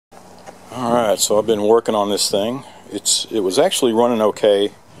Alright, so I've been working on this thing. It was actually running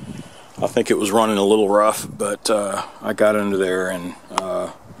okay. I think it was running a little rough, but I got under there and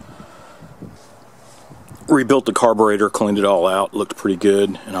rebuilt the carburetor, cleaned it all out, looked pretty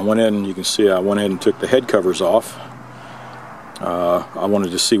good. And I went in, you can see I went ahead and took the head covers off. I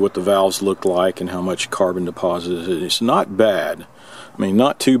wanted to see what the valves looked like and how much carbon deposit. It's not bad. I mean,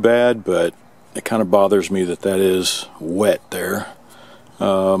 not too bad, but it kind of bothers me that is wet there.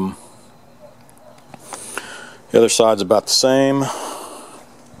 The other side's about the same.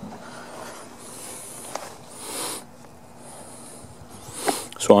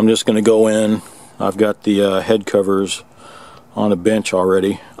 So I'm just going to go in. I've got the head covers on a bench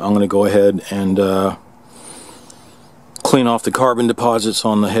already. I'm going to go ahead and clean off the carbon deposits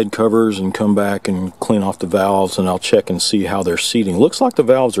on the head covers and come back and clean off the valves, and I'll check and see how they're seating. Looks like the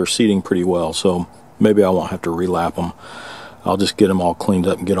valves are seating pretty well, so maybe I won't have to relap them. I'll just get them all cleaned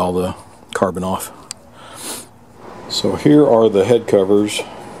up and get all the carbon off. So here are the head covers.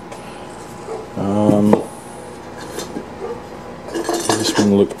 This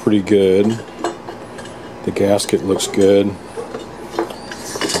one looked pretty good. The gasket looks good.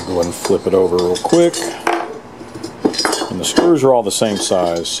 I'll go ahead and flip it over real quick. And the screws are all the same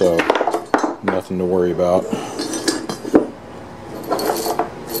size, so nothing to worry about.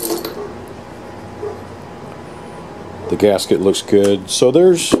 The gasket looks good. So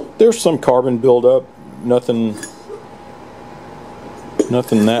there's some carbon buildup. Nothing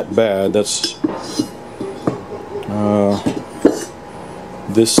that bad. That's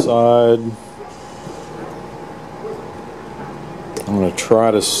this side. I'm going to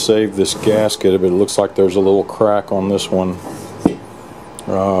try to save this gasket, but it looks like there's a little crack on this one.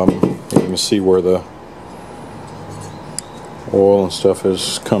 You can see where the oil and stuff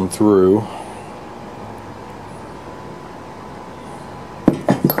has come through.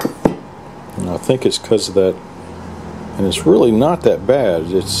 And I think it's because of that. And it's really not that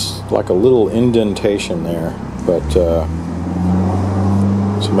bad. It's like a little indentation there, but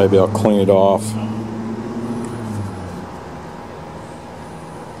so maybe I'll clean it off.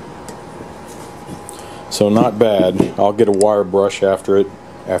 So not bad. I'll get a wire brush after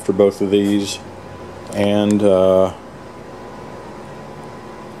both of these, and the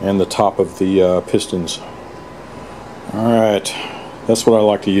top of the pistons. All right, that's what I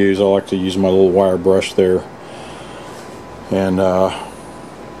like to use. I like to use my little wire brush there. And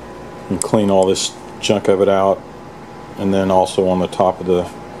clean all this junk of it out, and then also on the top of the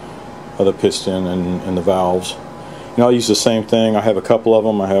piston and the valves. And I'll use the same thing. I have a couple of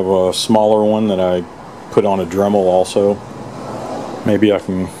them. I have a smaller one that I put on a Dremel also. Maybe I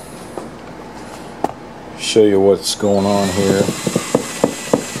can show you what's going on here.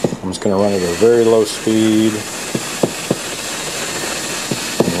 I'm just going to run it at a very low speed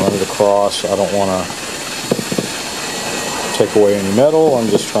and run it across. I don't want to take away any metal. I'm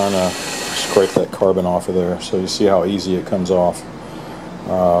just trying to scrape that carbon off of there, so you see how easy it comes off.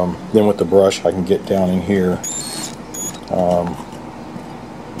 Then with the brush I can get down in here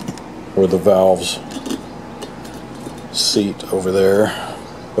where the valves seat over there,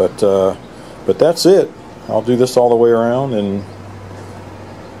 but that's it. I'll do this all the way around and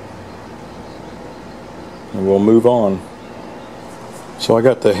we'll move on. So I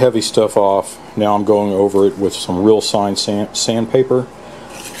got the heavy stuff off. Now I'm going over it with some real fine sandpaper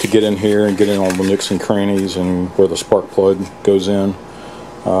to get in here and get in all the nooks and crannies and where the spark plug goes in.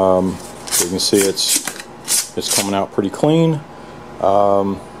 So you can see it's coming out pretty clean.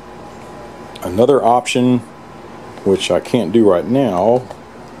 Another option, which I can't do right now,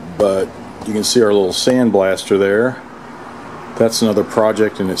 but you can see our little sandblaster there. That's another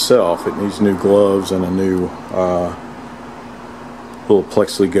project in itself. It needs new gloves and a new little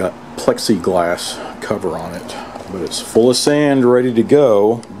plexiglass cover on it, but it's full of sand ready to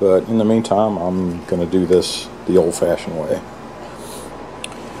go. But in the meantime, I'm going to do this the old-fashioned way.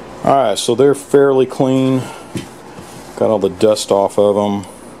 Alright, so they're fairly clean. Got all the dust off of them.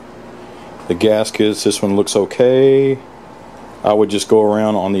 The gaskets, this one looks okay. I would just go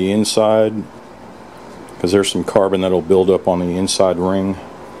around on the inside because there's some carbon that'll build up on the inside ring.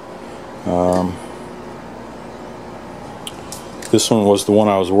 This one was the one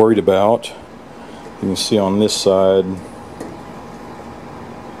I was worried about. You can see on this side,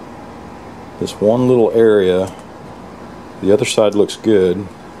 this one little area. The other side looks good.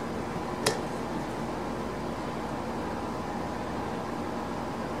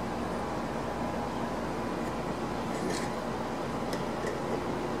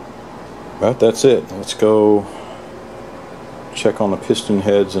 But that's it. Let's go check on the piston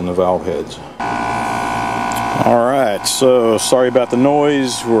heads and the valve heads. Alright, so sorry about the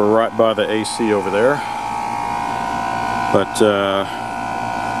noise. We're right by the AC over there. But,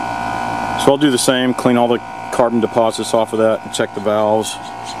 so I'll do the same, clean all the carbon deposits off of that and check the valves.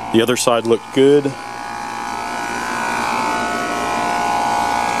 The other side looked good.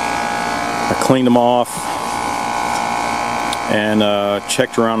 I cleaned them off and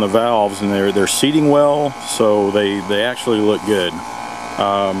checked around the valves, and they're seating well, so they actually look good.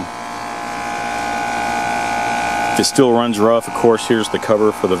 If it still runs rough, of course, here's the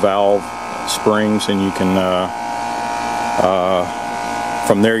cover for the valve springs, and you can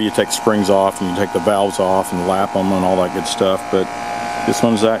from there you take the springs off and you take the valves off and lap them and all that good stuff. But this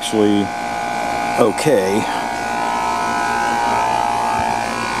one's actually okay.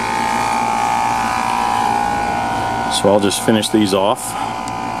 So I'll just finish these off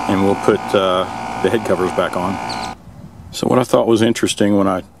and we'll put the head covers back on. So what I thought was interesting when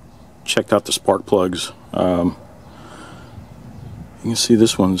I checked out the spark plugs, you can see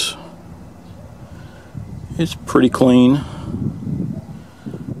this one's, it's pretty clean.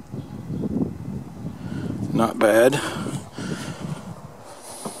 Not bad.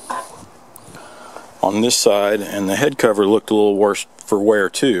 On this side, and the head cover looked a little worse for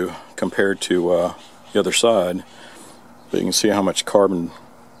wear too, compared to the other side. But you can see how much carbon,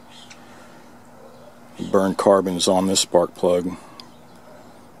 burned carbon is on this spark plug.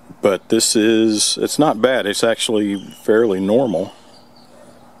 But this is, it's not bad. It's actually fairly normal.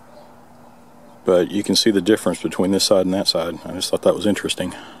 But you can see the difference between this side and that side. I just thought that was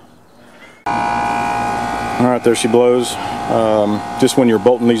interesting. Alright, there she blows. Just when you're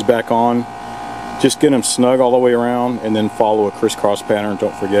bolting these back on, just get them snug all the way around and then follow a crisscross pattern.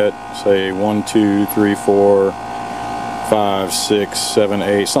 Don't forget, say 1, 2, 3, 4, 5, 6, 7,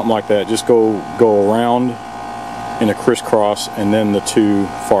 8, something like that. Just go around in a crisscross and then the two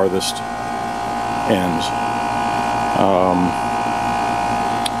farthest ends.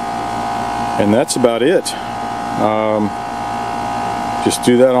 And that's about it. Just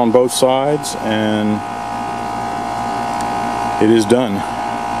do that on both sides and it is done.